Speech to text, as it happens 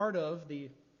part of the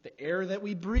air that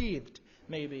we breathed,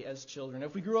 maybe, as children.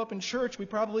 If we grew up in church, we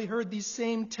probably heard these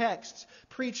same texts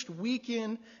preached week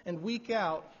in and week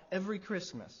out every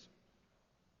Christmas.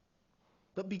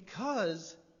 But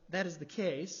because that is the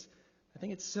case, I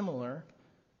think it's similar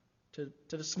to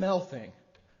the smell thing.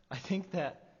 I think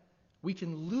that we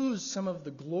can lose some of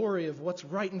the glory of what's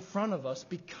right in front of us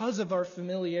because of our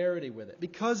familiarity with it,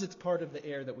 because it's part of the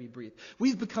air that we breathe.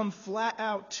 We've become flat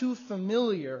out too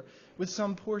familiar with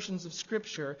some portions of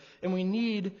Scripture, and we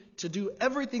need to do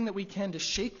everything that we can to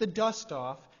shake the dust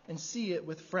off and see it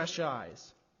with fresh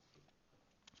eyes.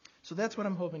 So that's what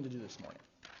I'm hoping to do this morning.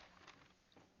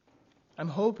 I'm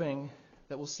hoping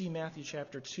that we'll see Matthew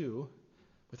chapter 2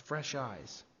 with fresh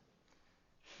eyes.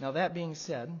 Now, that being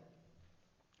said,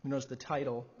 you notice the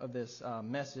title of this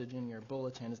message in your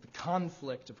bulletin is The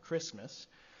Conflict of Christmas.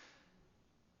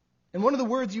 And one of the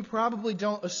words you probably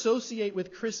don't associate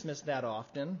with Christmas that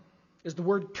often is the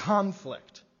word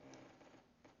conflict.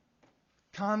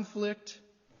 Conflict,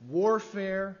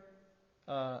 warfare,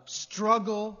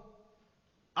 struggle,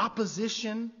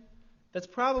 opposition. That's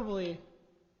probably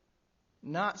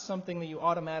not something that you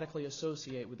automatically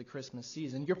associate with the Christmas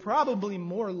season. You're probably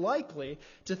more likely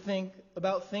to think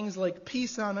about things like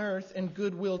peace on earth and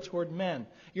goodwill toward men.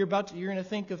 You're going to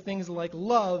think of things like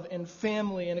love and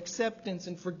family and acceptance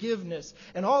and forgiveness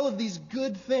and all of these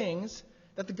good things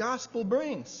that the gospel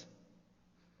brings.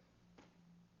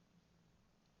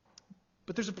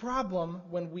 But there's a problem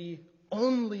when we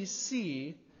only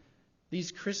see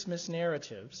these Christmas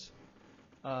narratives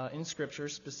in Scripture,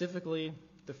 specifically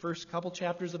the first couple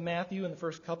chapters of Matthew and the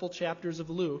first couple chapters of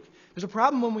Luke. There's a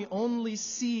problem when we only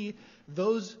see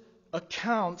those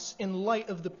accounts in light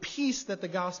of the peace that the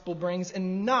gospel brings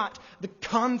and not the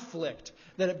conflict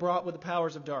that it brought with the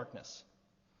powers of darkness.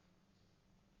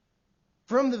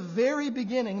 From the very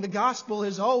beginning, the gospel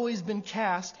has always been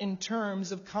cast in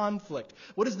terms of conflict.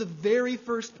 What is the very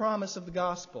first promise of the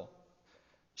gospel?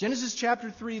 Genesis chapter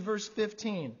 3, verse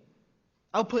 15.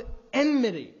 I'll put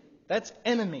enmity, that's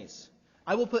enemies.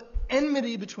 I will put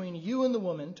enmity between you and the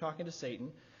woman, talking to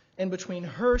Satan, and between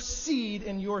her seed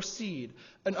and your seed.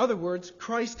 In other words,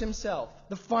 Christ himself,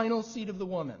 the final seed of the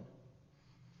woman.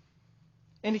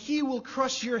 And he will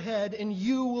crush your head and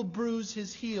you will bruise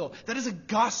his heel. That is a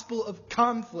gospel of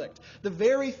conflict. The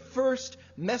very first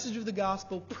message of the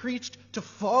gospel preached to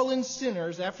fallen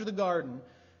sinners after the garden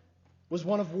was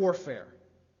one of warfare.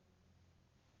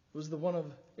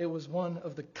 It was one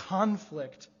of the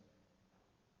conflict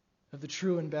of the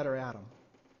true and better Adam.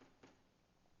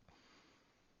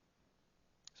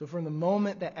 So from the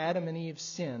moment that Adam and Eve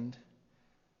sinned,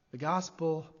 the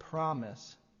gospel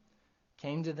promise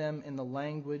came to them in the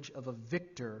language of a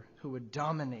victor who would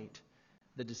dominate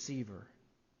the deceiver.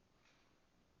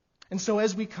 And so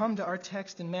as we come to our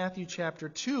text in Matthew chapter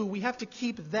 2, we have to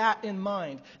keep that in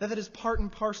mind, that is part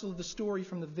and parcel of the story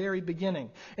from the very beginning.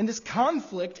 And this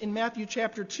conflict in Matthew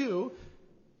chapter 2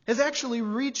 has actually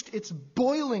reached its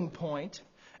boiling point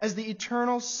as the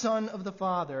eternal Son of the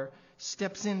Father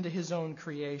steps into his own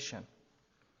creation.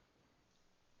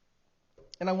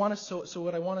 And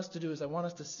what I want us to do is I want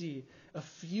us to see a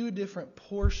few different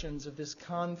portions of this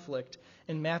conflict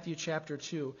in Matthew chapter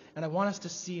 2. And I want us to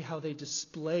see how they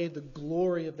display the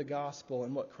glory of the gospel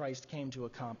and what Christ came to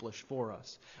accomplish for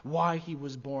us. Why he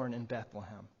was born in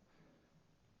Bethlehem.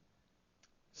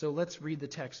 So let's read the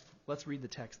text. Let's read the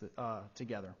text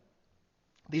together.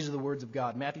 These are the words of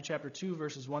God. Matthew chapter 2,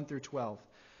 verses 1 through 12.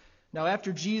 Now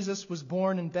after Jesus was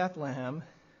born in Bethlehem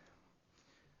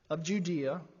of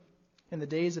Judea, in the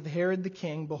days of Herod the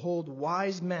king, behold,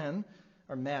 wise men,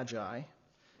 or magi,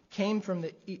 came from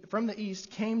the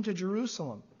east, came to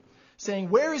Jerusalem, saying,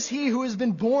 Where is he who has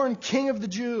been born King of the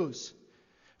Jews?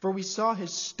 For we saw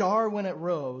his star when it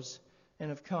rose,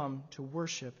 and have come to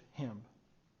worship him.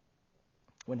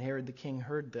 When Herod the king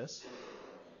heard this,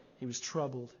 he was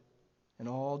troubled, and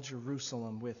all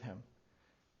Jerusalem with him.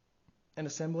 And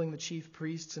assembling the chief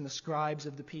priests and the scribes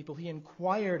of the people, he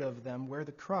inquired of them where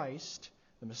the Christ,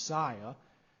 the Messiah,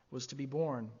 was to be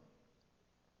born.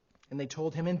 And they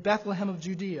told him, In Bethlehem of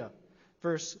Judea.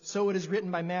 Verse, so it is written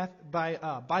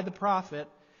by the prophet,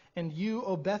 And you,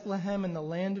 O Bethlehem, in the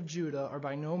land of Judah, are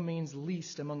by no means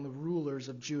least among the rulers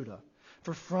of Judah.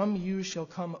 For from you shall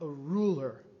come a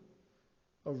ruler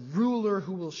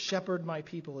who will shepherd my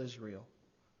people Israel.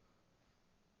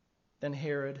 Then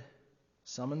Herod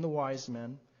summoned the wise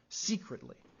men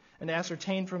secretly, and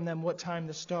ascertained from them what time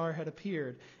the star had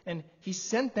appeared. And he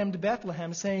sent them to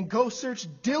Bethlehem, saying, Go search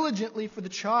diligently for the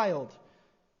child.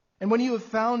 And when you have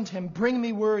found him, bring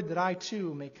me word that I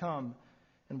too may come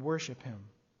and worship him.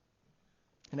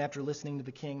 And after listening to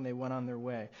the king, they went on their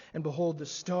way. And behold, the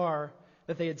star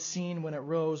that they had seen when it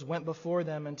rose went before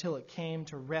them until it came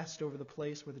to rest over the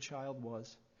place where the child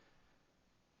was.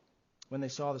 When they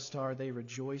saw the star, they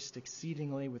rejoiced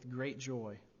exceedingly with great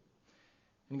joy.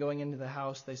 And going into the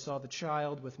house, they saw the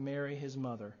child with Mary, his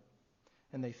mother,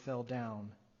 and they fell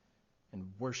down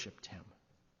and worshipped him.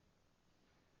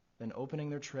 Then opening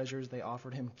their treasures, they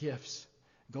offered him gifts,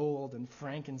 gold and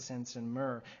frankincense and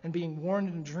myrrh. And being warned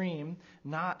in a dream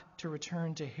not to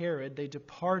return to Herod, they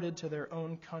departed to their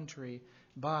own country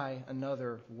by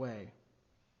another way.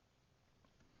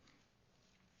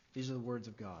 These are the words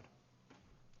of God.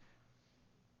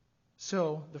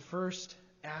 So, the first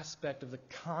aspect of the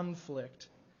conflict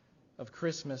of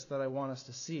Christmas that I want us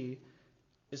to see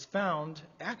is found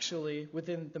actually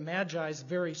within the Magi's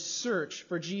very search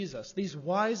for Jesus. These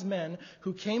wise men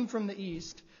who came from the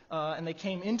east and they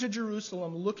came into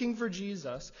Jerusalem looking for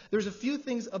Jesus. There's a few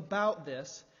things about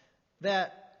this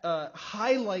that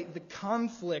highlight the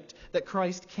conflict that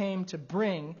Christ came to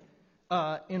bring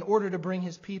in order to bring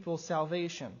his people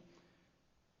salvation.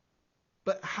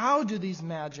 But how do these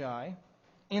Magi,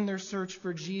 in their search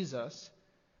for Jesus,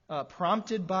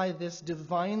 prompted by this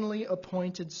divinely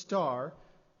appointed star,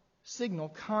 signal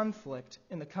conflict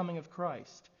in the coming of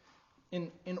Christ?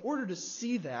 In order to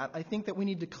see that, I think that we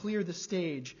need to clear the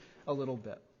stage a little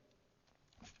bit.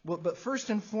 Well, but first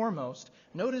and foremost,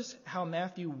 notice how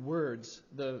Matthew words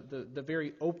the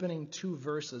very opening two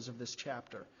verses of this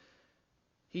chapter.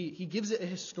 He gives it a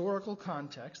historical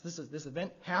context. This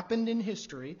event happened in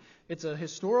history. It's a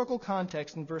historical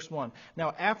context in verse 1.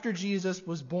 Now, after Jesus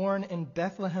was born in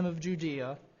Bethlehem of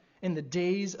Judea in the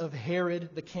days of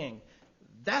Herod the king.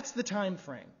 That's the time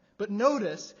frame. But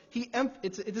notice,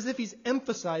 it's as if he's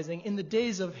emphasizing in the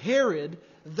days of Herod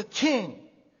the king.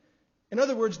 In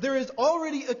other words, there is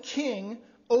already a king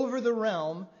over the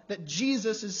realm that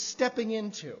Jesus is stepping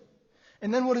into.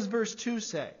 And then what does verse 2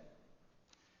 say?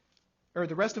 Or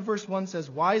the rest of verse 1 says,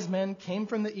 wise men came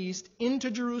from the east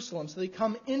into Jerusalem. So they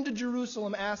come into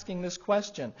Jerusalem asking this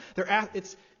question.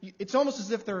 It's almost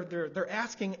as if they're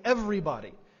asking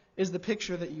everybody, is the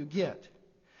picture that you get.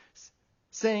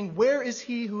 Saying, where is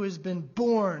he who has been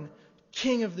born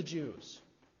King of the Jews?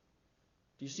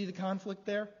 Do you see the conflict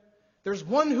there? There's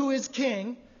one who is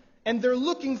king, and they're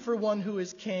looking for one who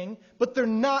is king, but they're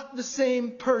not the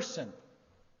same person.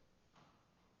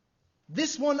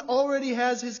 This one already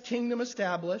has his kingdom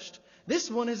established.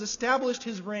 This one has established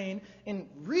his reign in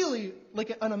really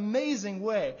like an amazing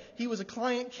way. He was a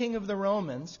client king of the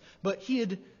Romans, but he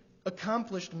had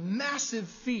accomplished massive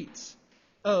feats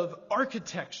of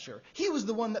architecture. He was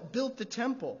the one that built the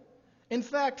temple. In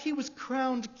fact, he was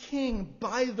crowned king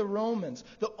by the Romans,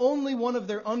 the only one of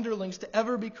their underlings to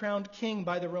ever be crowned king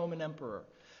by the Roman emperor,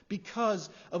 because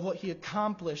of what he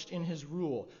accomplished in his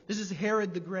rule. This is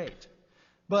Herod the Great.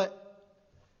 But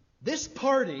this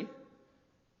party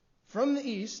from the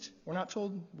east, we're not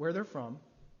told where they're from,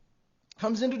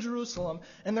 comes into Jerusalem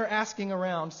and they're asking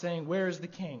around saying, where is the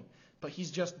king? But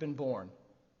he's just been born.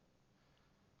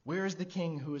 Where is the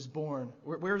king who is born?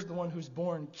 Where is the one who's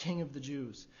born King of the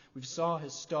Jews? We saw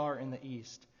his star in the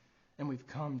east and we've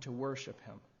come to worship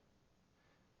him.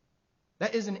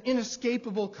 That is an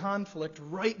inescapable conflict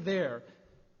right there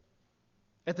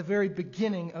at the very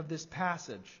beginning of this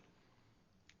passage.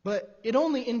 But it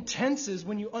only intenses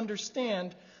when you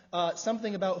understand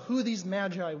something about who these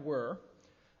Magi were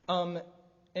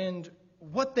and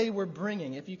what they were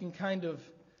bringing. If you can kind of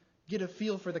get a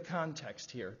feel for the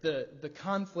context here, the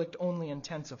conflict only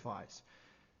intensifies.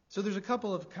 So there's a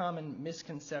couple of common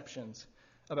misconceptions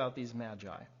about these Magi.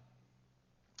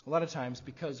 A lot of times,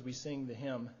 because we sing the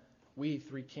hymn, "We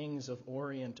three kings of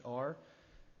Orient are,"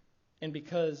 and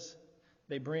because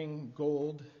they bring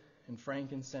gold and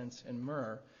frankincense and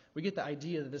myrrh, we get the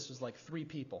idea that this was like three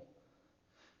people.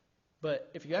 But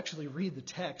if you actually read the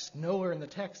text, nowhere in the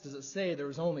text does it say there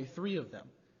was only three of them.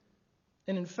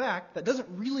 And in fact, that doesn't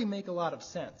really make a lot of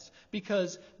sense,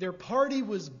 because their party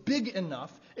was big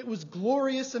enough, it was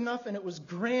glorious enough, and it was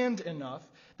grand enough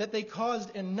that they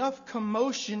caused enough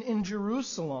commotion in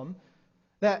Jerusalem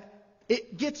that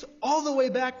it gets all the way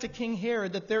back to King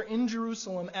Herod that they're in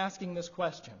Jerusalem asking this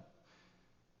question.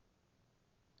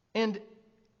 And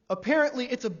apparently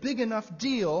it's a big enough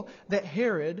deal that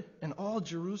Herod and all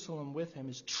Jerusalem with him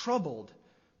is troubled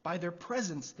by their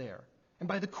presence there and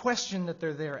by the question that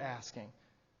they're there asking.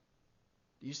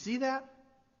 Do you see that?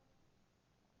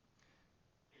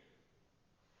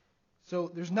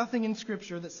 So there's nothing in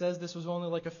Scripture that says this was only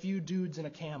like a few dudes and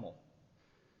a camel.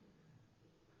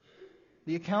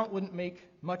 The account wouldn't make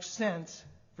much sense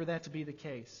for that to be the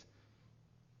case.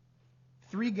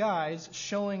 Three guys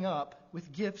showing up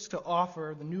with gifts to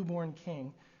offer the newborn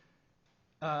king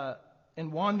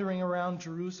and wandering around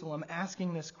Jerusalem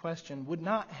asking this question would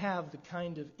not have the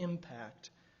kind of impact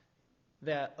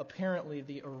that apparently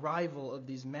the arrival of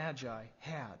these magi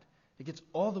had. It gets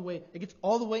all the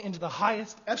way into the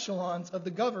highest echelons of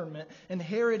the government, and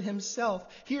Herod himself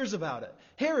hears about it.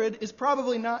 Herod is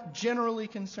probably not generally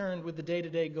concerned with the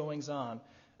day-to-day goings-on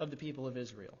of the people of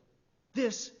Israel.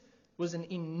 This was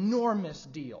an enormous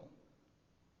deal.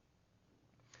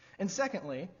 And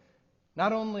secondly,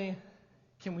 not only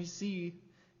can we see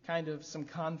kind of some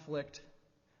conflict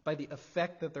by the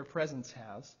effect that their presence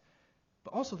has,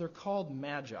 but also they're called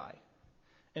magi.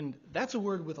 And that's a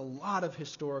word with a lot of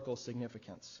historical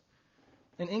significance.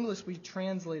 In English, we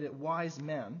translate it wise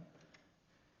men,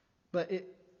 but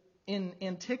in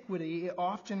antiquity, it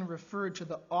often referred to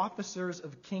the officers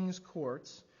of king's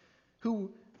courts who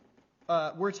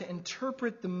were to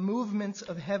interpret the movements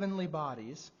of heavenly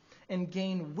bodies and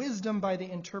gain wisdom by the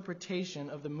interpretation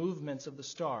of the movements of the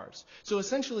stars. So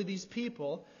essentially these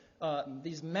people,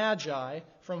 these magi,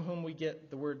 from whom we get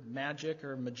the word magic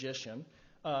or magician,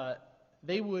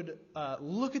 they would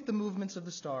look at the movements of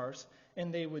the stars,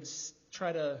 and they would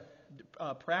try to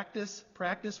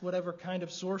practice whatever kind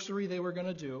of sorcery they were going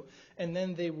to do, and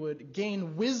then they would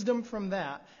gain wisdom from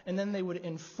that, and then they would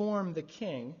inform the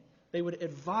king. They would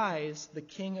advise the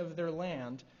king of their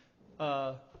land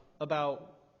about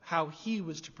how he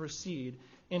was to proceed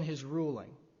in his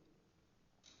ruling.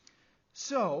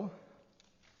 So,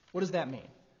 what does that mean?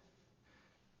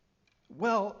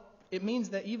 Well, it means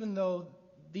that even though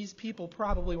these people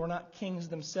probably were not kings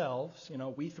themselves,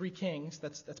 we three kings,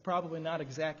 that's probably not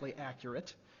exactly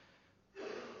accurate.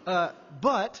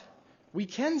 But we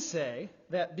can say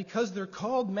that because they're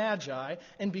called magi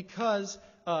and because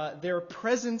their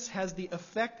presence has the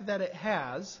effect that it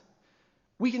has,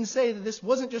 we can say that this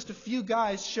wasn't just a few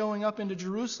guys showing up into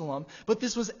Jerusalem, but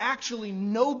this was actually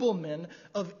noblemen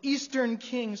of Eastern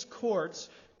kings' courts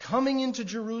coming into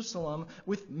Jerusalem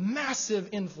with massive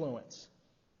influence.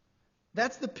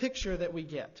 That's the picture that we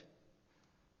get.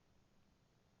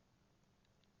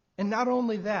 And not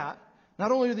only that,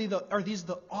 not only are these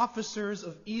the officers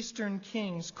of Eastern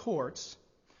kings' courts,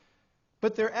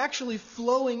 but they're actually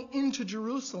flowing into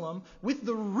Jerusalem with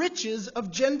the riches of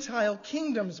Gentile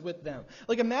kingdoms with them.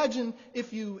 Like imagine,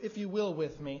 if you will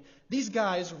with me, these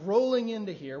guys rolling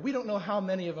into here. We don't know how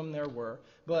many of them there were,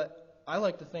 but I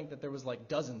like to think that there was like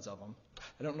dozens of them.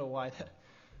 I don't know why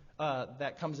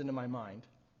that comes into my mind.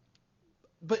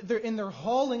 But they're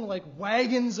hauling like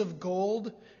wagons of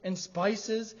gold and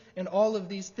spices and all of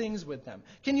these things with them.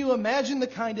 Can you imagine the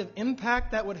kind of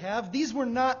impact that would have? These were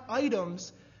not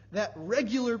items that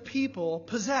regular people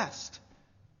possessed.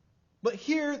 But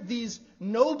here, these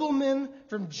noblemen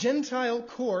from Gentile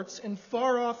courts in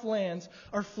far-off lands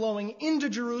are flowing into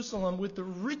Jerusalem with the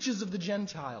riches of the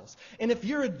Gentiles. And if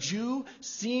you're a Jew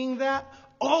seeing that,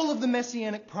 all of the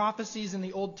messianic prophecies in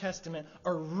the Old Testament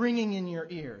are ringing in your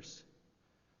ears.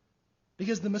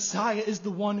 Because the Messiah is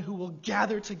the one who will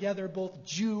gather together both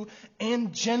Jew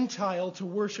and Gentile to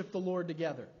worship the Lord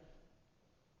together.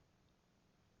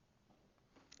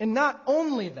 And not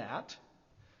only that,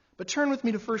 but turn with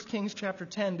me to 1 Kings chapter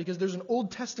 10, because there's an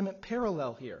Old Testament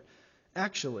parallel here.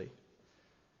 Actually,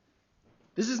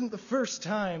 this isn't the first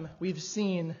time we've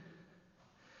seen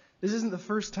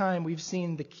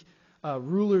the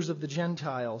rulers of the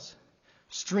Gentiles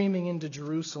streaming into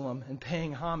Jerusalem and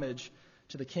paying homage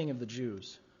to the King of the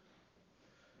Jews.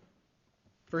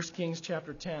 1 Kings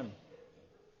chapter 10.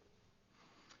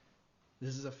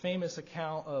 This is a famous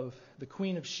account of the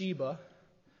Queen of Sheba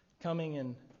coming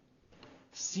and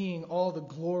seeing all the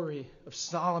glory of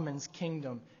Solomon's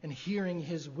kingdom and hearing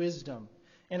his wisdom.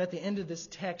 And at the end of this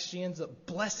text, she ends up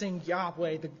blessing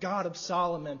Yahweh, the God of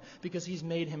Solomon, because he's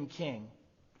made him king.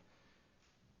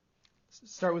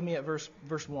 Start with me at verse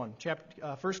 1.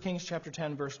 1 Kings chapter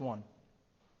 10, verse 1.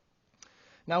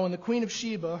 Now when the Queen of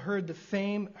Sheba heard of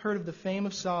the fame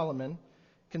of Solomon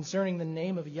concerning the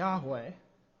name of Yahweh,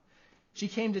 she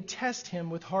came to test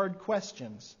him with hard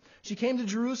questions. She came to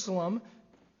Jerusalem,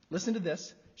 listen to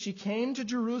this, she came to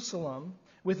Jerusalem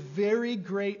with very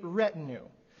great retinue,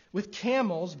 with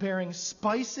camels bearing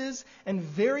spices and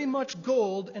very much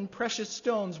gold and precious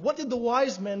stones. What did the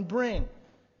wise men bring?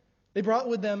 They brought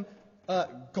with them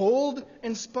gold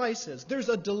and spices. There's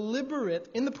a deliberate,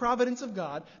 in the providence of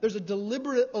God, there's a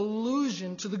deliberate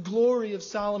allusion to the glory of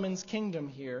Solomon's kingdom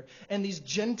here, and these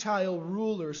Gentile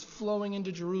rulers flowing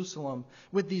into Jerusalem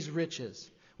with these riches,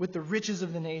 with the riches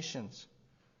of the nations.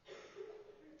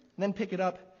 And then pick it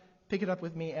up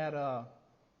with me at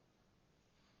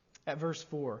verse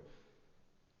 4.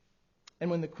 And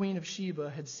when the queen of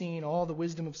Sheba had seen all the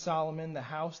wisdom of Solomon, the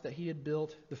house that he had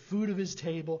built, the food of his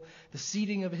table, the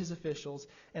seating of his officials,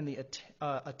 and the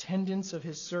attendance of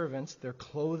his servants, their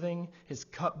clothing, his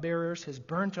cupbearers, his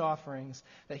burnt offerings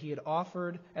that he had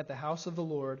offered at the house of the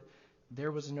Lord,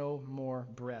 there was no more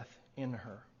breath in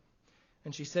her.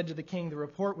 And she said to the king, the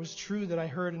report was true that I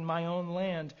heard in my own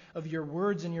land of your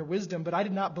words and your wisdom, but I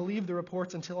did not believe the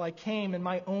reports until I came and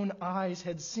my own eyes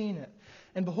had seen it.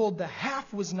 And behold, the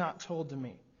half was not told to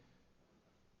me.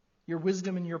 Your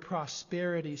wisdom and your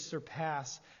prosperity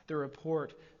surpass the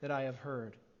report that I have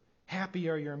heard. Happy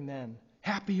are your men.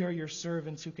 Happy are your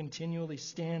servants who continually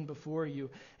stand before you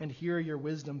and hear your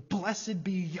wisdom. Blessed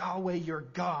be Yahweh your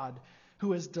God,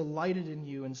 who has delighted in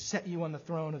you and set you on the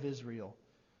throne of Israel.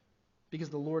 Because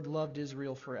the Lord loved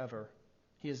Israel forever,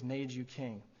 he has made you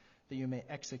king, that you may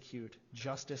execute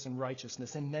justice and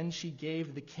righteousness. And then she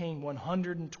gave the king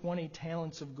 120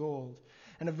 talents of gold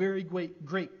and a very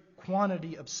great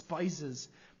quantity of spices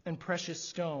and precious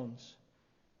stones.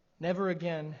 Never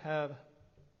again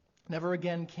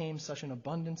came such an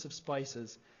abundance of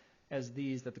spices as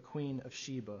these that the queen of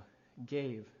Sheba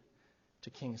gave to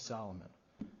King Solomon.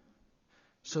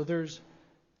 So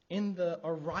in the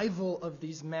arrival of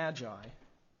these magi,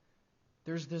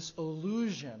 there's this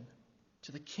allusion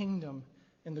to the kingdom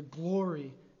and the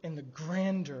glory and the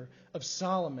grandeur of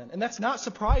Solomon. And that's not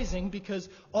surprising because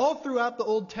all throughout the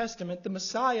Old Testament, the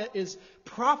Messiah is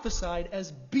prophesied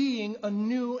as being a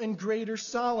new and greater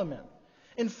Solomon.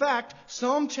 In fact,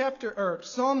 Psalm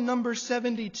number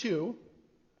 72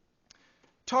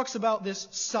 talks about this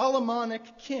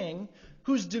Solomonic king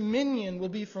whose dominion will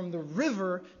be from the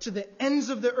river to the ends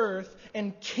of the earth,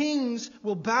 and kings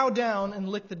will bow down and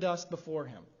lick the dust before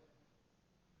him.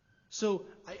 So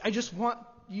I just want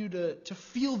you to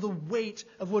feel the weight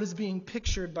of what is being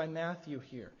pictured by Matthew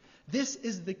here. This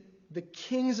is the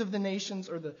kings of the nations,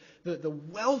 or the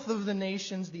wealth of the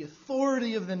nations, the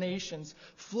authority of the nations,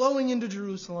 flowing into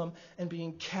Jerusalem and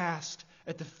being cast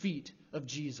at the feet of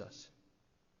Jesus.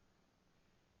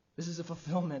 This is a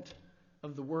fulfillment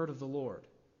of the word of the Lord.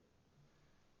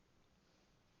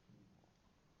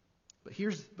 But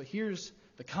here's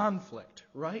the conflict,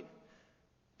 right?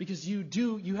 Because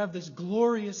you have this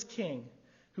glorious king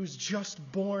who's just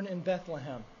born in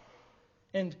Bethlehem.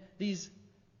 And these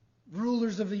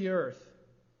rulers of the earth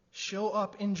show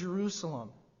up in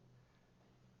Jerusalem.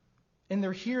 And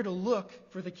they're here to look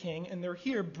for the king, and they're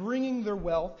here bringing their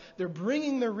wealth, they're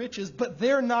bringing their riches, but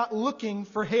they're not looking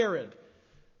for Herod.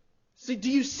 See,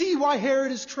 do you see why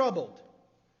Herod is troubled?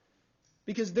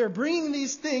 Because they're bringing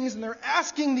these things and they're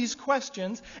asking these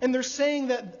questions, and they're saying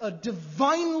that a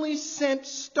divinely sent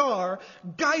star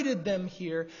guided them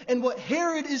here, and what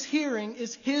Herod is hearing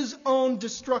is his own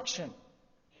destruction.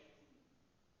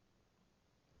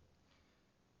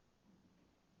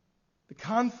 The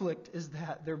conflict is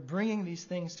that they're bringing these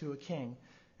things to a king,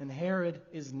 and Herod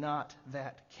is not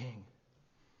that king.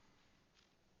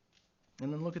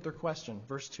 And then look at their question,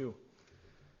 verse 2.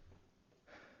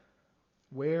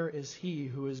 Where is he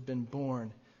who has been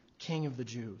born King of the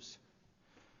Jews?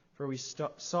 For we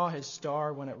saw his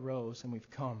star when it rose, and we've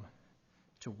come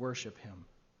to worship him.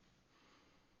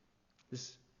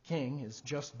 This king is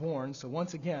just born, so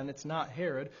once again, it's not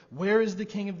Herod. Where is the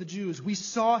King of the Jews? We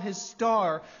saw his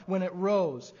star when it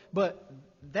rose. But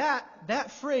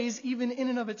that phrase, even in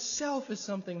and of itself, is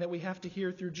something that we have to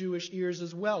hear through Jewish ears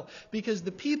as well. Because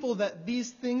the people that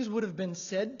these things would have been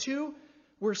said to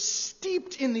were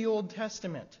steeped in the Old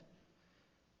Testament.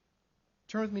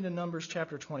 Turn with me to Numbers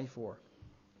chapter 24.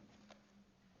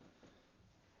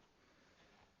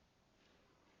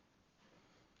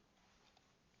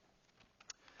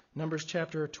 Numbers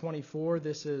chapter 24,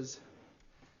 this is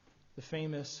the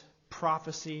famous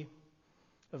prophecy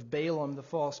of Balaam, the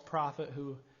false prophet,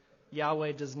 who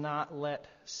Yahweh does not let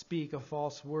speak a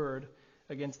false word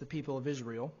against the people of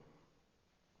Israel.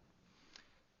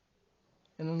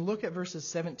 And then look at verses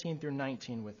 17 through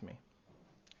 19 with me.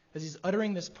 As he's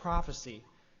uttering this prophecy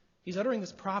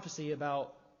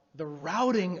about the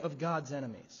routing of God's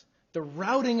enemies, the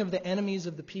routing of the enemies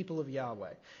of the people of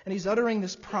Yahweh. And he's uttering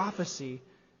this prophecy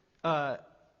of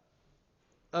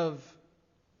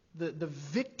the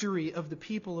victory of the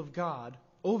people of God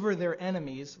over their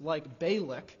enemies, like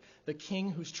Balak, the king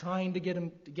who's trying to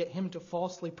get him to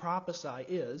falsely prophesy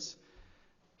is.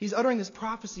 He's uttering this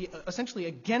prophecy essentially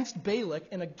against Balak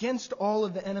and against all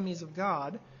of the enemies of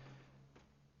God.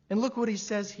 And look what he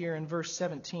says here in verse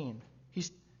 17.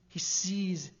 He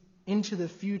sees into the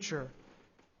future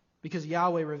because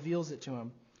Yahweh reveals it to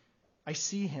him. I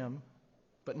see him,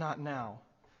 but not now.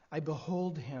 I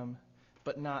behold him,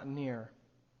 but not near.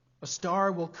 A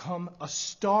star will come, a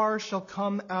star shall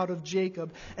come out of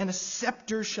Jacob, and a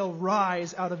scepter shall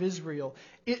rise out of Israel.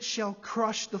 It shall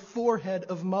crush the forehead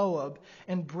of Moab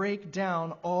and break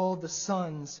down all the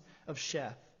sons of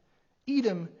Sheth.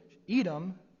 Edom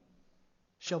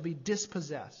shall be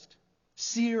dispossessed.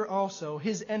 Seir also,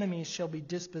 his enemies shall be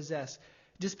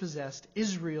dispossessed.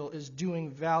 Israel is doing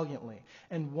valiantly,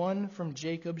 and one from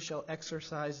Jacob shall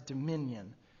exercise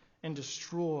dominion and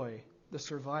destroy the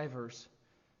survivors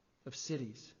of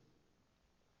cities.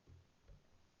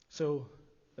 So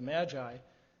the Magi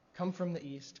come from the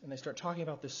east, and they start talking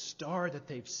about this star that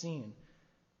they've seen.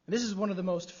 And this is one of the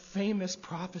most famous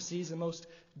prophecies, the most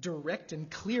direct and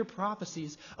clear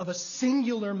prophecies of a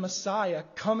singular Messiah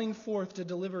coming forth to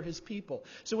deliver his people.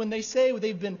 So when they say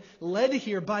they've been led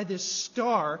here by this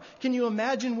star, can you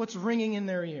imagine what's ringing in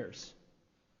their ears?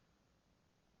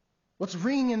 What's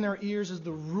ringing in their ears is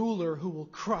the ruler who will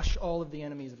crush all of the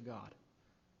enemies of God.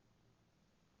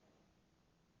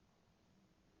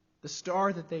 The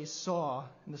star that they saw,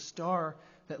 and the star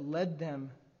that led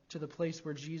them to the place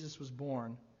where Jesus was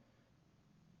born,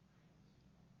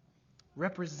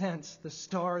 represents the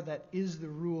star that is the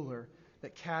ruler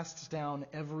that casts down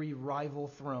every rival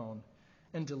throne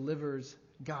and delivers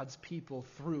God's people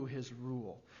through his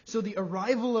rule. So the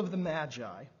arrival of the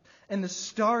Magi and the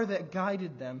star that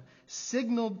guided them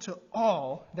signaled to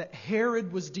all that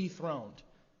Herod was dethroned.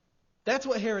 That's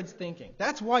what Herod's thinking.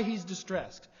 That's why he's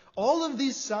distressed. All of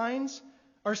these signs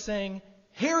are saying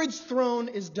Herod's throne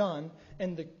is done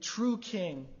and the true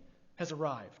king has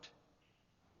arrived.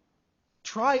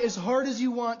 Try as hard as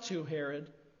you want to, Herod,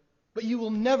 but you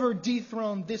will never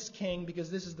dethrone this king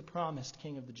because this is the promised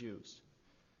king of the Jews.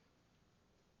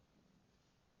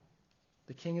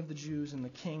 The king of the Jews and the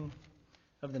king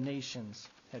of the nations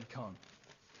had come.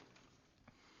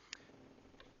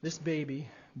 This baby,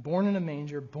 born in a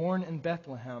manger, born in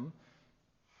Bethlehem,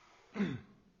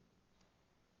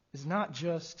 is not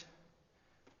just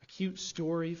a cute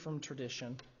story from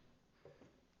tradition.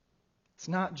 It's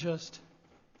not just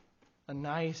a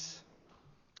nice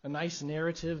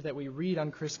narrative that we read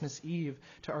on Christmas Eve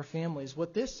to our families.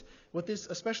 What this,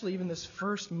 especially even this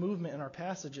first movement in our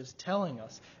passage is telling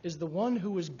us is the one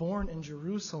who was born in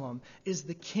Jerusalem is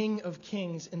the King of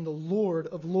Kings and the Lord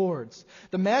of Lords.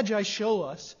 The Magi show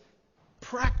us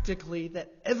practically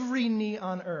that every knee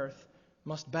on earth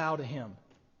must bow to him.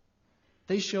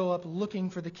 They show up looking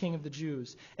for the King of the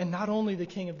Jews. And not only the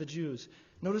King of the Jews.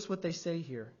 Notice what they say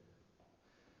here.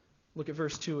 Look at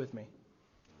verse 2 with me.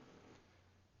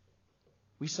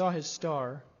 We saw his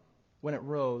star when it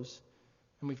rose,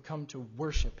 and we've come to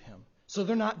worship him. So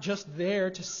they're not just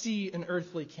there to see an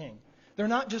earthly king. They're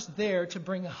not just there to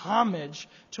bring homage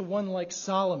to one like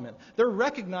Solomon. They're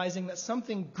recognizing that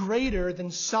something greater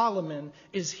than Solomon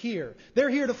is here. They're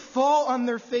here to fall on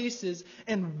their faces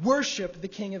and worship the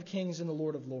King of Kings and the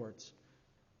Lord of Lords.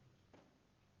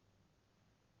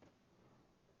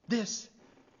 This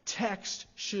text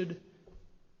should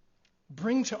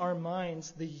bring to our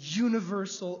minds the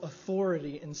universal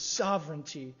authority and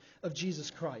sovereignty of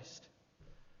Jesus Christ.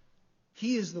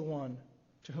 He is the one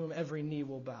to whom every knee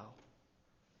will bow.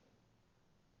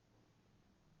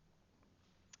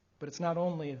 But it's not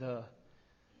only the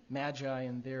Magi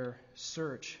and their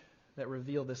search that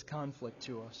reveal this conflict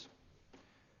to us.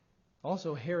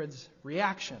 Also Herod's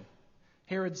reaction,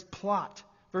 Herod's plot,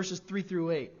 verses 3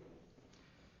 through 8.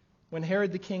 When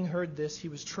Herod the king heard this, he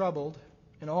was troubled,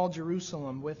 and all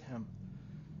Jerusalem with him.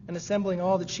 And assembling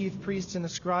all the chief priests and the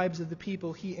scribes of the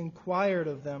people, he inquired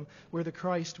of them where the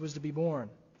Christ was to be born.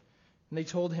 And they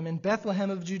told him, in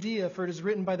Bethlehem of Judea, for it is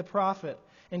written by the prophet,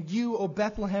 and you, O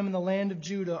Bethlehem, in the land of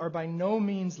Judah, are by no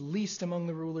means least among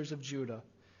the rulers of Judah.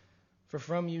 For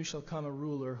from you shall come a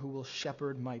ruler who will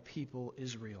shepherd my people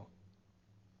Israel.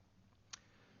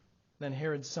 Then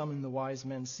Herod summoned the wise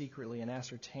men secretly and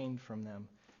ascertained from them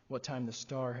what time the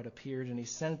star had appeared, and he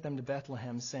sent them to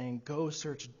Bethlehem, saying, go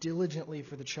search diligently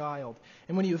for the child,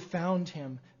 and when you have found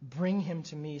him, bring him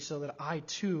to me, so that I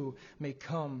too may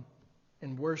come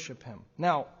and worship him.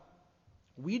 Now,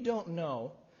 we don't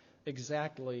know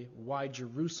exactly why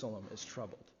Jerusalem is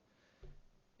troubled.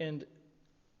 And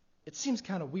it seems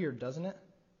kind of weird, doesn't it?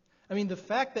 I mean, the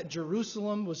fact that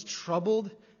Jerusalem was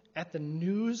troubled at the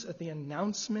news, at the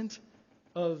announcement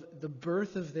of the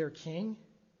birth of their king,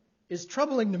 is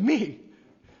troubling to me.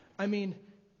 I mean,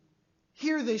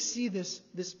 here they see this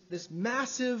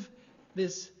massive,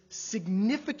 this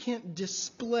significant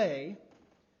display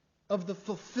of the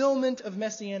fulfillment of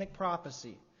messianic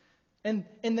prophecy. And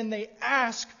then they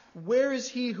ask, where is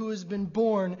he who has been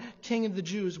born King of the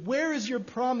Jews? Where is your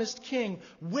promised king?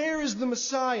 Where is the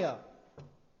Messiah?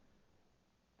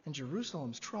 and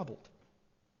Jerusalem's troubled.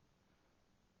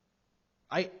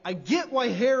 I get why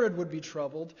Herod would be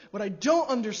troubled. What I don't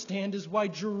understand is why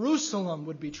Jerusalem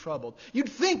would be troubled. You'd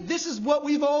think this is what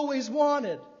we've always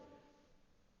wanted.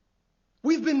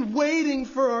 We've been waiting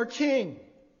for our king.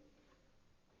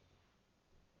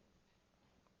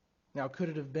 Now, could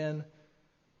it have been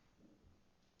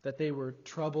that they were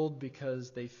troubled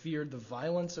because they feared the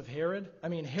violence of Herod? I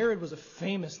mean, Herod was a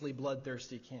famously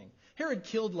bloodthirsty king. Herod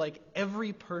killed like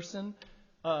every person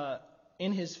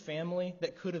in his family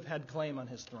that could have had claim on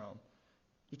his throne.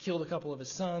 He killed a couple of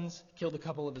his sons, killed a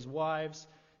couple of his wives.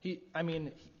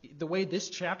 The way this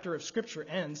chapter of Scripture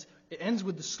ends, it ends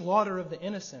with the slaughter of the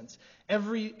innocents.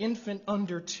 Every infant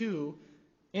under 2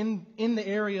 in the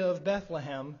area of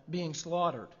Bethlehem being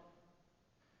slaughtered.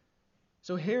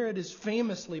 So Herod is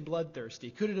famously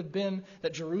bloodthirsty. Could it have been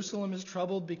that Jerusalem is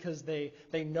troubled because they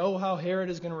know how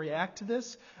Herod is going to react to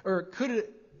this? Or could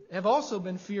it have also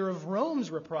been fear of Rome's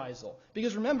reprisal?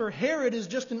 Because remember, Herod is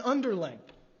just an underling.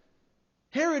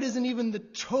 Herod isn't even the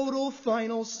total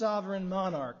final sovereign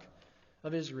monarch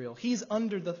of Israel. He's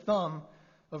under the thumb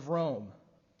of Rome.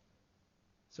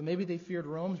 So maybe they feared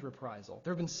Rome's reprisal.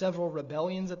 There have been several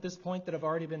rebellions at this point that have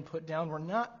already been put down. We're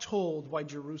not told why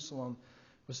Jerusalem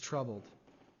was troubled.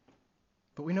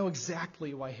 But we know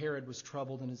exactly why Herod was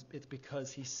troubled, and it's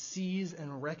because he sees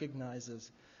and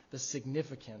recognizes the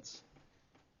significance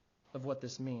of what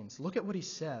this means. Look at what he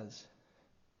says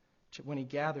when he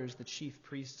gathers the chief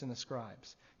priests and the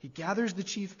scribes. He gathers the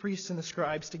chief priests and the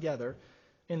scribes together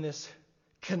in this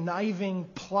conniving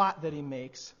plot that he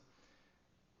makes.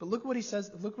 But look what he says,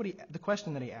 the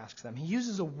question that he asks them. He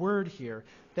uses a word here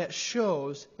that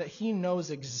shows that he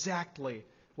knows exactly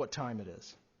what time it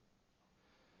is.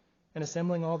 And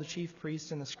assembling all the chief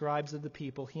priests and the scribes of the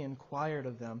people, he inquired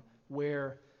of them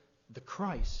where the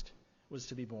Christ was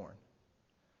to be born.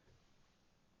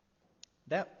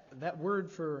 That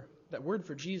word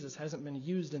for Jesus hasn't been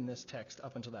used in this text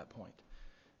up until that point.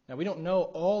 Now, we don't know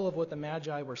all of what the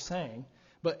Magi were saying,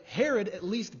 but Herod at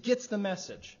least gets the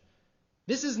message.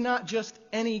 This is not just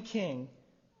any king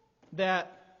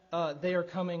that they are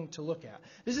coming to look at.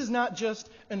 This is not just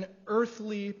an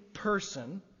earthly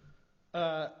person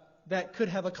that could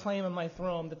have a claim on my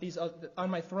throne, that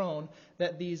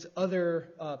these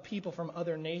other people from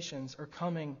other nations are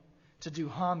coming to do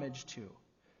homage to.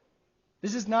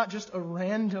 This is not just a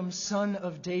random son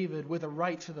of David with a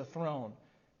right to the throne.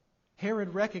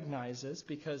 Herod recognizes,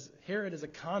 because Herod is a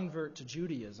convert to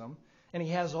Judaism, and he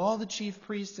has all the chief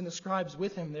priests and the scribes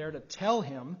with him there to tell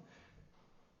him,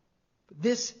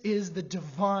 this is the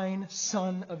divine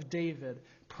Son of David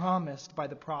promised by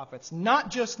the prophets.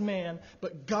 Not just man,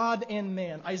 but God and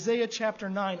man. Isaiah chapter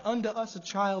 9, unto us a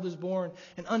child is born,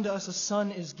 and unto us a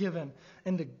son is given,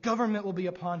 and the government will be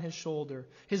upon his shoulder.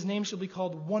 His name shall be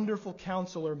called Wonderful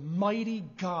Counselor, Mighty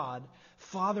God,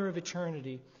 Father of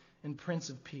Eternity, and Prince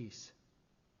of Peace.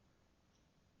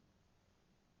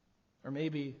 Or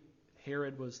maybe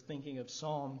Herod was thinking of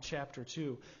Psalm chapter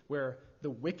 2, where the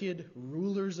wicked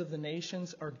rulers of the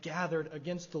nations are gathered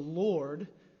against the Lord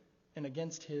and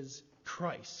against his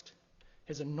Christ,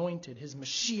 his anointed, his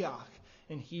Mashiach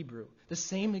in Hebrew. The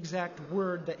same exact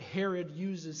word that Herod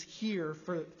uses here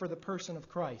for the person of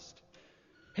Christ.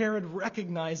 Herod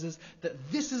recognizes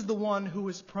that this is the one who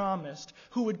was promised,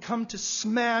 who would come to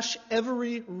smash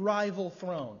every rival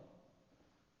throne.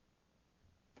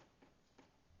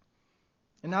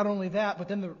 And not only that, but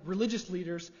then the religious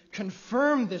leaders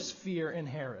confirm this fear in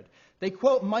Herod. They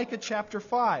quote Micah chapter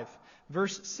 5,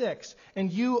 verse 6.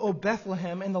 And you, O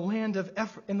Bethlehem, in the land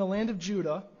of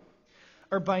Judah,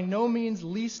 are by no means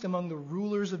least among the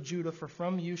rulers of Judah, for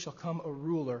from you shall come a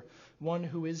ruler, one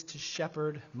who is to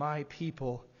shepherd my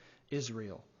people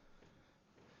Israel.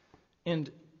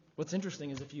 And what's interesting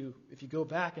is if you go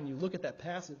back and you look at that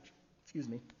passage,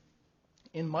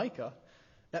 in Micah,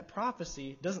 that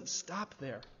prophecy doesn't stop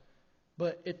there,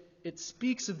 but it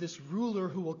speaks of this ruler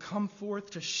who will come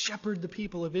forth to shepherd the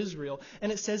people of Israel.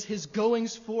 And it says his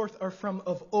goings forth are from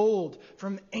of old,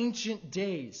 from ancient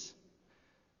days.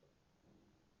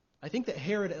 I think that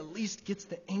Herod at least gets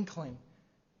the inkling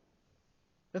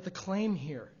that the claim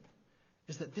here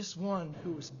is that this one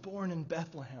who was born in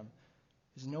Bethlehem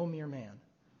is no mere man.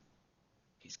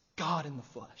 He's God in the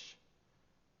flesh.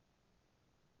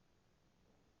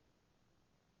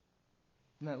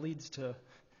 And that leads to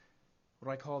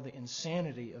what I call the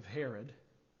insanity of Herod,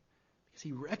 because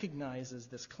he recognizes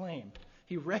this claim.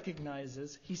 He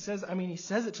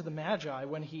says it to the Magi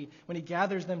when he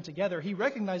gathers them together. He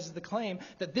recognizes the claim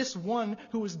that this one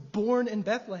who was born in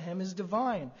Bethlehem is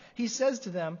divine. He says to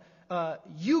them,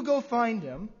 you go find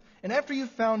him And after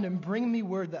you've found him, bring me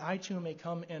word that I too may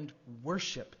come and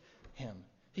worship him.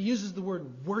 He uses the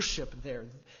word worship there.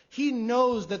 He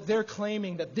knows that they're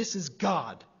claiming that this is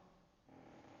God.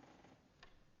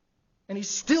 And he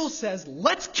still says,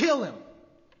 let's kill him.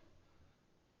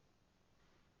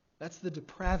 That's the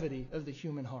depravity of the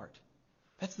human heart.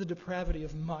 That's the depravity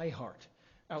of my heart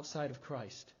outside of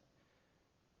Christ.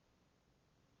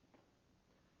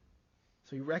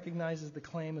 So he recognizes the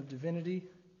claim of divinity.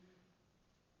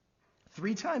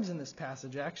 3 times in this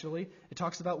passage, actually, it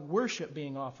talks about worship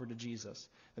being offered to Jesus.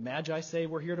 The Magi say,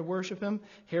 we're here to worship him.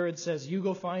 Herod says, you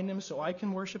go find him so I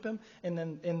can worship him. And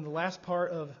then in the last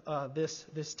part of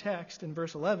this text, in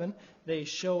verse 11, they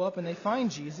show up and they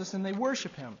find Jesus and they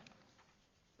worship him.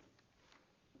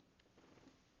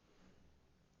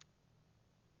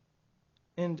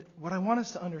 And what I want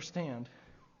us to understand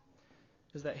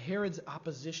is that Herod's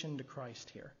opposition to Christ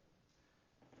here,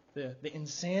 the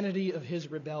insanity of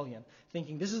his rebellion,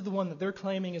 thinking this is the one that they're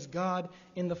claiming is God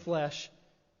in the flesh,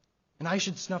 and I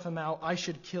should snuff him out, I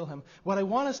should kill him. What I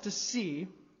want us to see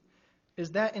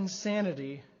is that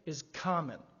insanity is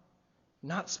common,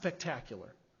 not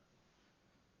spectacular.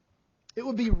 It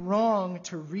would be wrong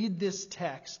to read this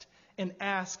text and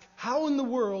ask, how in the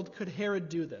world could Herod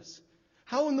do this?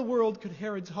 How in the world could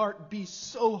Herod's heart be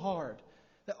so hard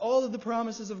that all of the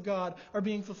promises of God are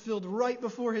being fulfilled right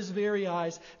before his very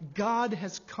eyes? God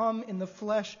has come in the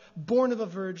flesh, born of a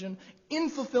virgin, in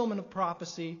fulfillment of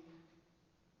prophecy.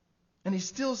 And he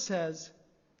still says,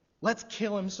 let's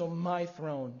kill him so my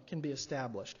throne can be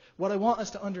established. What I want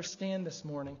us to understand this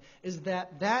morning is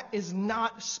that that is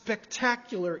not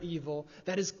spectacular evil,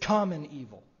 that is common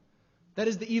evil. That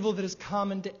is the evil that is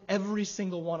common to every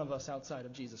single one of us outside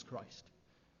of Jesus Christ.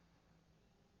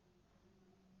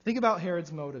 Think about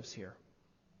Herod's motives here.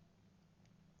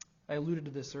 I alluded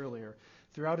to this earlier.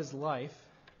 Throughout his life,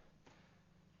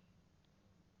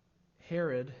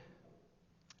 Herod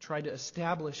tried to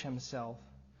establish himself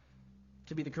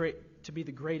to be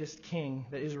the greatest king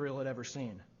that Israel had ever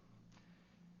seen.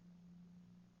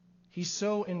 He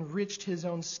so enriched his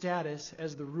own status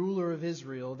as the ruler of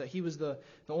Israel that he was the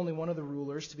only one of the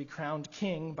rulers to be crowned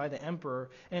king by the emperor,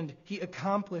 and he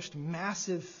accomplished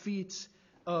massive feats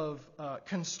of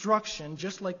construction,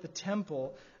 just like the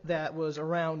temple that was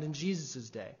around in Jesus'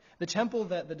 day. The temple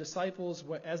that the disciples,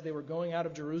 as they were going out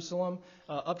of Jerusalem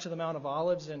up to the Mount of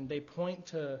Olives, and they point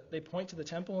to the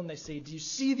temple and they say, "Do you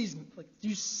see these? Do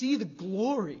you see the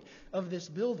glory of this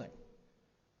building?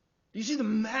 Do you see the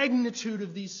magnitude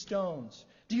of these stones?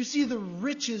 Do you see the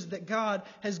riches that God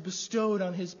has bestowed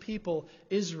on his people,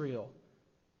 Israel?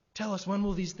 Tell us, when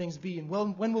will these things be? And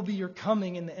when will be your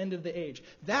coming in the end of the age?"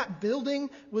 That building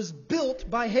was built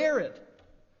by Herod.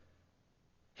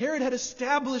 Herod had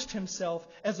established himself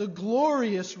as a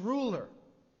glorious ruler.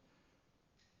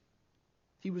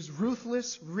 He was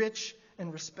ruthless, rich,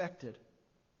 and respected.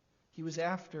 He was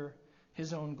after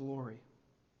his own glory.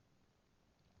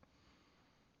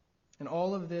 And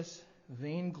all of this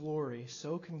vain glory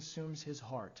so consumes his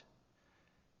heart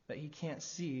that he can't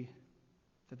see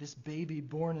that this baby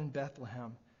born in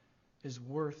Bethlehem is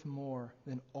worth more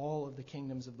than all of the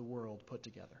kingdoms of the world put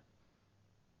together.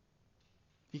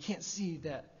 You can't see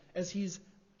that as he's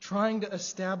trying to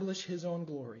establish his own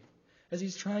glory, as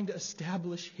he's trying to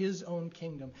establish his own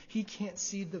kingdom, he can't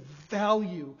see the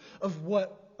value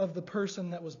of the person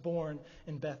that was born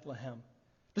in Bethlehem.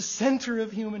 The center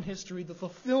of human history, the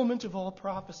fulfillment of all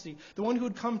prophecy, the one who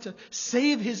had come to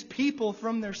save his people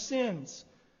from their sins.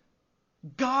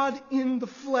 God in the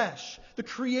flesh, the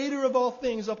creator of all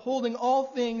things, upholding all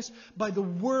things by the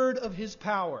word of his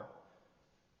power.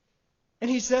 And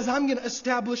he says, I'm going to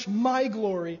establish my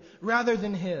glory rather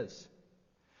than his.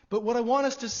 But what I want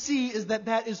us to see is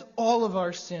that is all of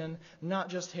our sin, not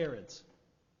just Herod's.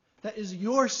 That is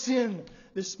your sin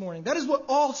this morning. That is what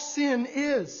all sin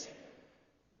is.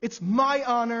 It's my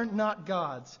honor, not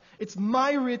God's. It's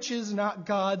my riches, not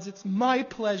God's. It's my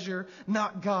pleasure,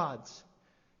 not God's.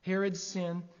 Herod's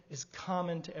sin is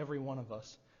common to every one of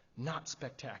us, not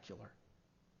spectacular.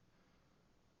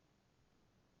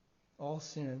 All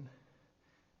sin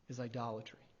is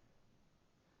idolatry.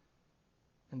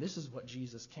 And this is what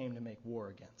Jesus came to make war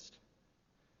against.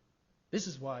 This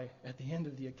is why, at the end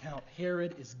of the account,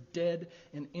 Herod is dead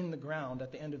and in the ground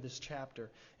at the end of this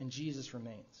chapter, and Jesus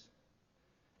remains.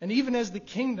 And even as the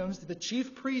kingdoms, the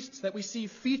chief priests that we see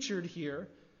featured here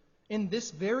in this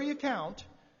very account,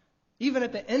 even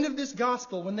at the end of this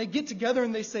gospel, when they get together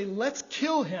and they say, let's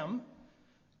kill him,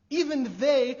 even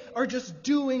they are just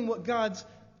doing what God's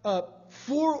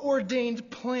foreordained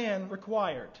plan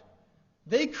required.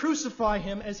 They crucify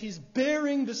him as he's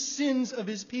bearing the sins of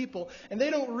his people. And they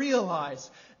don't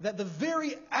realize that the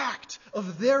very act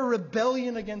of their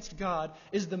rebellion against God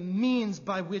is the means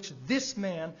by which this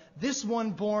man, this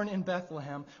one born in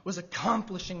Bethlehem, was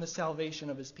accomplishing the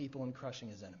salvation of his people and crushing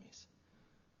his enemies.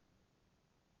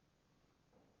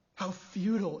 How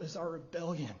futile is our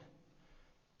rebellion?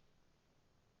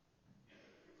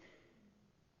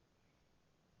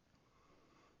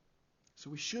 So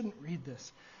we shouldn't read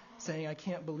this saying, I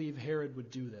can't believe Herod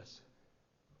would do this.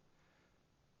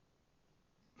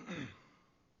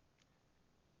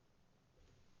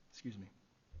 Excuse me.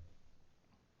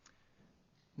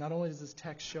 Not only does this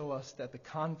text show us that the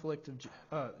conflict of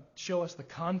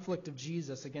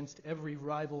Jesus against every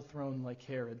rival throne like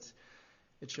Herod's,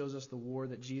 it shows us the war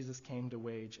that Jesus came to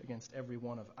wage against every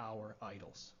one of our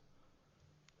idols.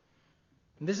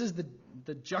 And this is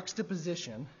the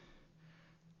juxtaposition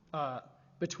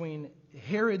between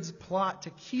Herod's plot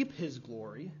to keep his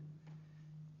glory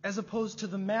as opposed to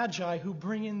the Magi who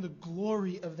bring in the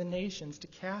glory of the nations to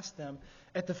cast them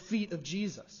at the feet of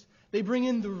Jesus. They bring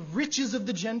in the riches of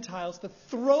the Gentiles to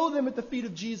throw them at the feet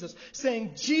of Jesus,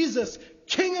 saying, Jesus,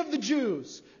 King of the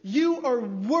Jews, you are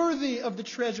worthy of the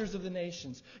treasures of the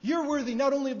nations. You're worthy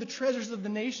not only of the treasures of the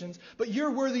nations, but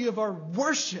you're worthy of our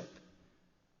worship.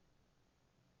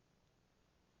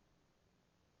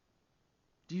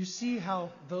 Do you see how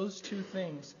those two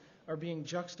things are being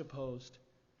juxtaposed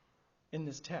in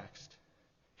this text?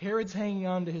 Herod's hanging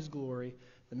on to his glory.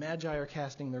 The Magi are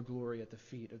casting their glory at the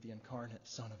feet of the incarnate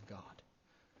Son of God.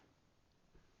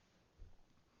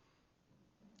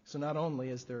 So not only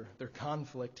is there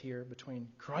conflict here between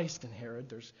Christ and Herod,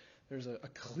 there's a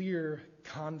clear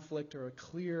conflict or a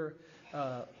clear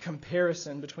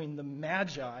comparison between the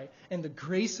Magi and the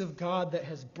grace of God that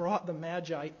has brought the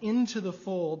Magi into the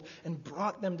fold and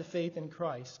brought them to faith in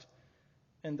Christ,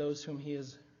 and those whom he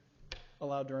has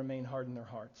allowed to remain hard in their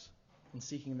hearts and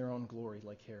seeking their own glory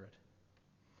like Herod.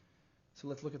 So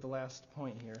let's look at the last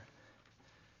point here,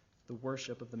 the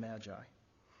worship of the Magi.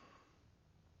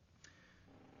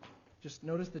 Just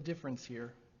notice the difference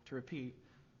here, to repeat.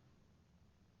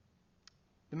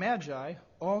 The Magi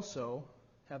also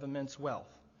have immense wealth.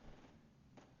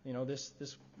 You know,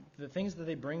 the things that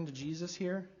they bring to Jesus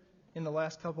here in the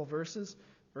last couple verses.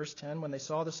 Verse 10, when they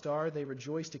saw the star, they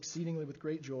rejoiced exceedingly with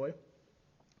great joy.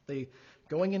 They,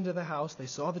 going into the house, they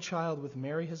saw the child with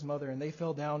Mary his mother, and they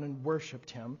fell down and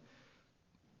worshipped him.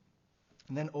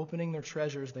 And then opening their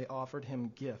treasures, they offered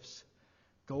him gifts,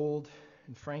 gold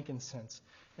and frankincense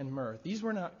and myrrh. These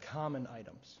were not common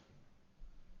items.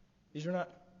 These were not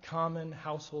common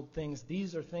household things.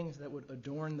 These are things that would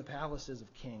adorn the palaces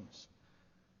of kings.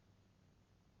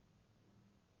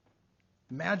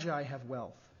 The Magi have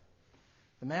wealth.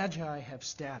 The Magi have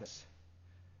status.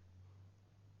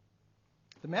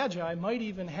 The Magi might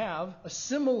even have a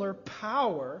similar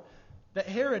power that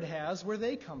Herod has where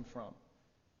they come from.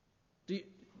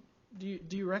 Do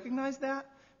you recognize that?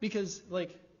 Because,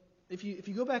 if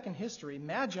you go back in history,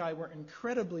 Magi were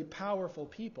incredibly powerful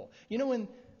people. You know,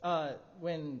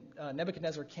 when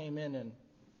Nebuchadnezzar came in and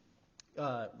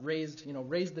raised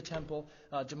the temple,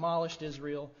 demolished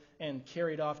Israel, and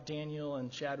carried off Daniel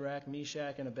and Shadrach,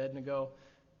 Meshach, and Abednego,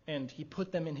 and he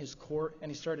put them in his court,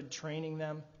 and he started training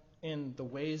them in the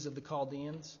ways of the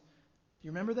Chaldeans. Do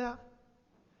you remember that?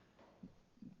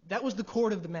 That was the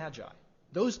court of the Magi.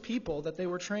 Those people that they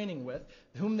were training with,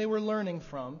 whom they were learning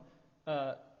from,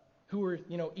 who were,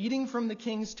 eating from the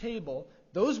king's table,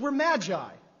 those were Magi.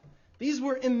 These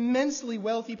were immensely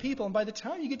wealthy people. And by the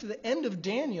time you get to the end of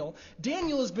Daniel,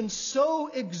 Daniel has been so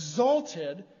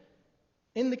exalted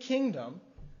in the kingdom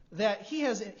that he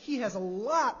has a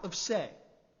lot of say.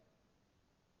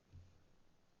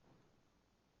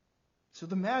 So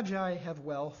the Magi have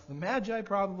wealth. The Magi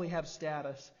probably have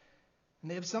status. And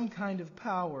they have some kind of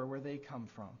power where they come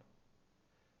from.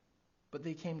 But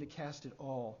they came to cast it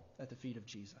all at the feet of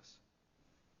Jesus.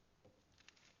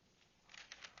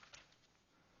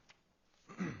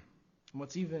 And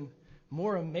what's even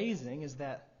more amazing is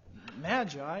that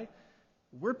Magi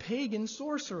were pagan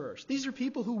sorcerers. These are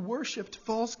people who worshipped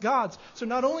false gods. So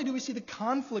not only do we see the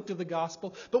conflict of the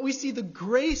gospel, but we see the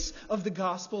grace of the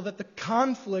gospel that the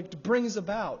conflict brings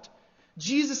about.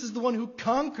 Jesus is the one who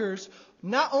conquers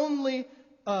not only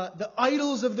the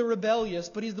idols of the rebellious,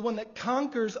 but he's the one that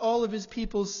conquers all of his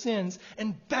people's sins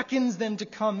and beckons them to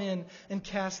come in and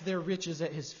cast their riches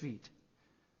at his feet.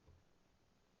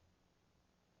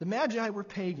 The Magi were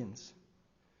pagans,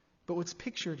 but what's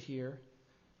pictured here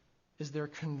is their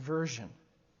conversion.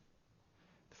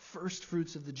 The first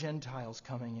fruits of the Gentiles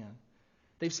coming in.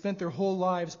 They've spent their whole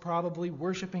lives probably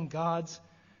worshiping gods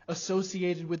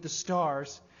associated with the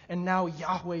stars, and now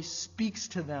Yahweh speaks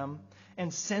to them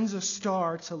and sends a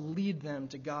star to lead them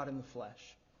to God in the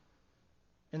flesh.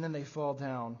 And then they fall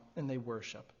down and they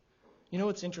worship. You know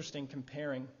what's interesting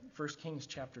comparing 1 Kings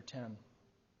chapter 10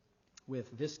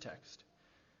 with this text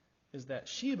is that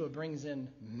Sheba brings in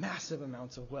massive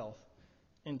amounts of wealth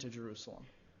into Jerusalem.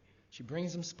 She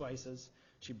brings him spices,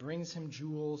 she brings him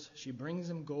jewels, she brings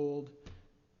him gold,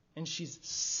 and she's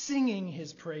singing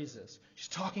his praises. She's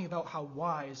talking about how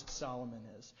wise Solomon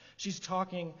is. She's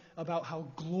talking about how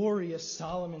glorious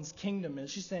Solomon's kingdom is.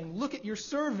 She's saying, look at your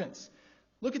servants.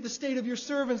 Look at the state of your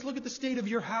servants. Look at the state of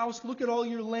your house. Look at all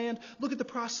your land. Look at the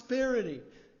prosperity.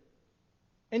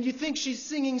 And you think she's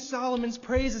singing Solomon's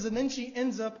praises, and then she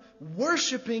ends up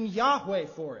worshiping Yahweh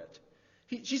for it.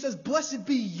 She says, blessed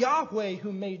be Yahweh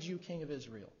who made you king of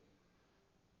Israel.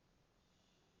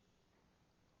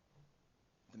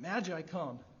 The Magi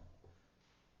come,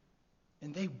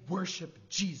 and they worship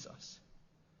Jesus.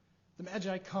 The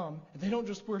Magi come, and they don't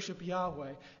just worship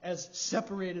Yahweh as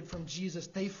separated from Jesus.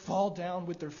 They fall down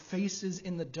with their faces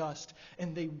in the dust,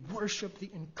 and they worship the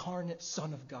incarnate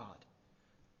Son of God.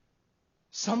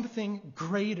 Something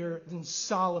greater than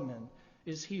Solomon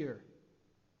is here.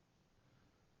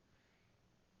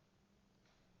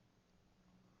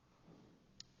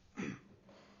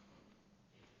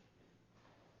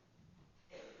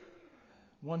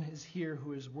 One is here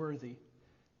who is worthy,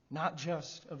 not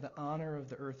just of the honor of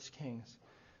the earth's kings,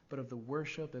 but of the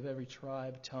worship of every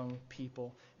tribe, tongue,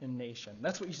 people, and nation.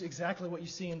 That's exactly what you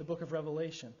see in the book of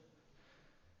Revelation.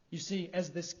 You see, as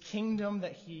this kingdom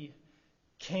that he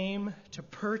came to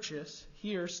purchase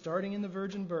here, starting in the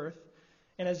virgin birth,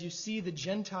 and as you see the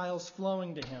Gentiles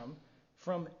flowing to him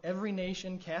from every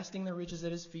nation, casting their riches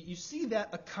at his feet, you see that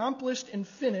accomplished and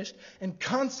finished and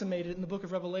consummated in the book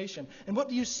of Revelation. And what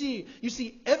do you see? You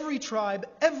see every tribe,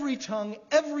 every tongue,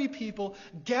 every people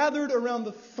gathered around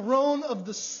the throne of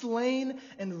the slain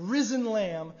and risen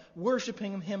Lamb,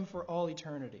 worshiping him for all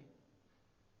eternity.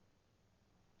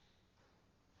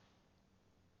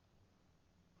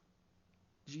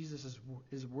 Jesus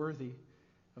is worthy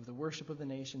of the worship of the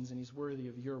nations, and he's worthy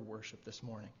of your worship this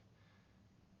morning.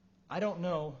 I don't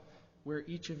know where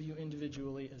each of you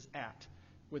individually is at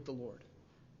with the Lord.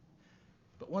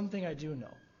 But one thing I do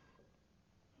know.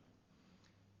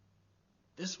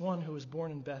 This one who was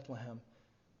born in Bethlehem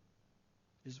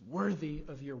is worthy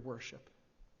of your worship.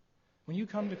 When you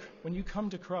come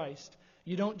to Christ,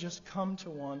 you don't just come to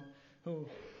one who,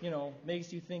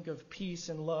 makes you think of peace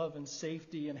and love and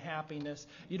safety and happiness.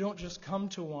 You don't just come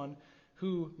to one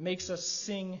who makes us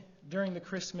sing during the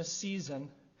Christmas season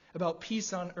about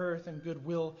peace on earth and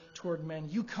goodwill toward men.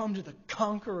 You come to the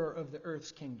conqueror of the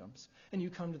earth's kingdoms, and you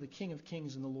come to the King of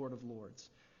Kings and the Lord of Lords.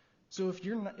 So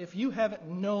if you haven't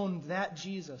known that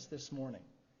Jesus this morning,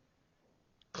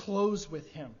 close with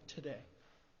him today.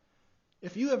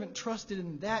 If you haven't trusted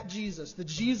in that Jesus, the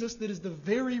Jesus that is the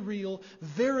very real,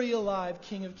 very alive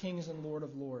King of Kings and Lord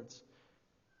of Lords,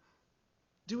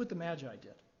 do what the Magi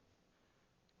did.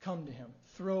 Come to him.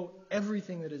 Throw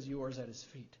everything that is yours at his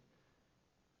feet,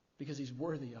 because he's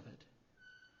worthy of it.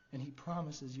 And he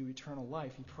promises you eternal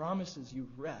life. He promises you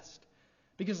rest.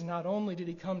 Because not only did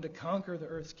he come to conquer the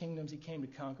earth's kingdoms, he came to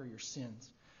conquer your sins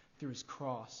through his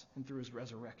cross and through his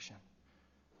resurrection.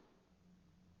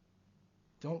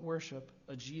 Don't worship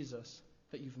a Jesus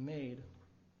that you've made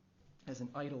as an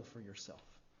idol for yourself.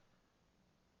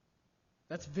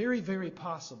 That's very, very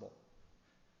possible.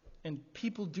 And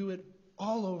people do it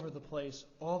all over the place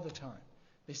all the time.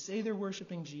 They say they're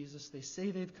worshiping Jesus. They say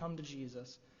they've come to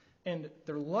Jesus. And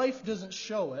their life doesn't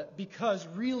show it because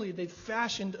really they've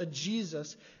fashioned a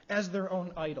Jesus as their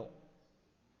own idol.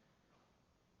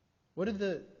 What did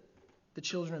the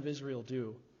children of Israel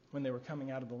do when they were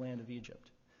coming out of the land of Egypt?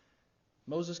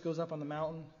 Moses goes up on the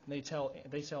mountain and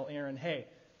they tell Aaron, hey,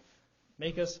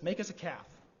 make us a calf.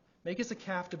 Make us a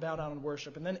calf to bow down and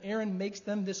worship. And then Aaron makes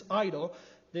them this idol,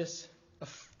 this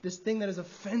thing that is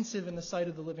offensive in the sight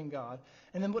of the living God.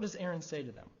 And then what does Aaron say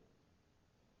to them?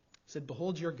 He said,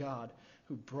 behold your God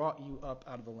who brought you up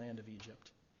out of the land of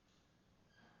Egypt.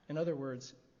 In other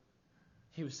words,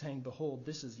 he was saying, behold,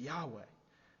 this is Yahweh.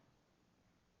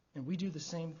 And we do the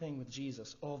same thing with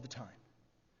Jesus all the time.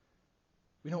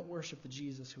 We don't worship the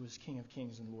Jesus who is King of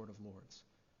Kings and Lord of Lords.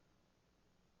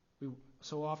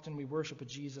 So often we worship a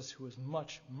Jesus who is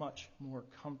much, much more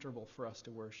comfortable for us to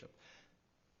worship.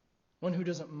 One who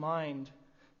doesn't mind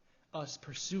us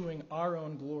pursuing our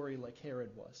own glory like Herod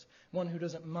was. One who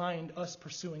doesn't mind us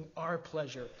pursuing our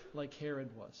pleasure like Herod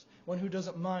was. One who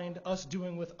doesn't mind us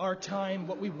doing with our time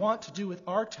what we want to do with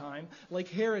our time like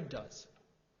Herod does.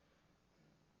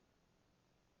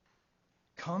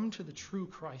 Come to the true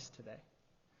Christ today.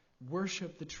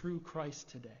 Worship the true Christ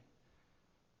today.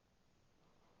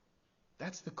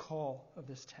 That's the call of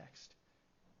this text.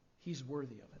 He's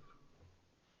worthy of it.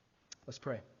 Let's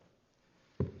pray.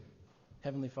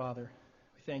 Heavenly Father,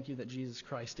 we thank you that Jesus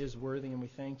Christ is worthy, and we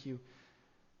thank you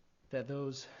that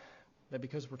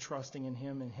because we're trusting in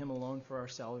Him and Him alone for our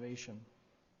salvation,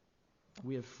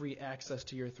 we have free access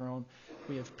to your throne.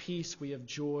 We have peace, we have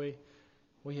joy,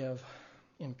 we have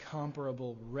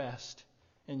incomparable rest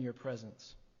in your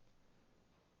presence.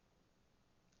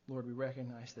 Lord, we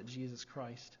recognize that Jesus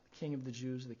Christ, the King of the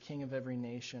Jews, the King of every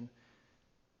nation,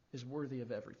 is worthy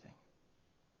of everything.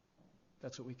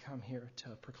 That's what we come here to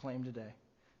proclaim today.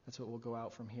 That's what we'll go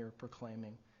out from here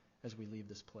proclaiming as we leave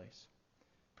this place.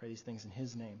 Pray these things in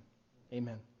His name.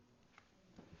 Amen.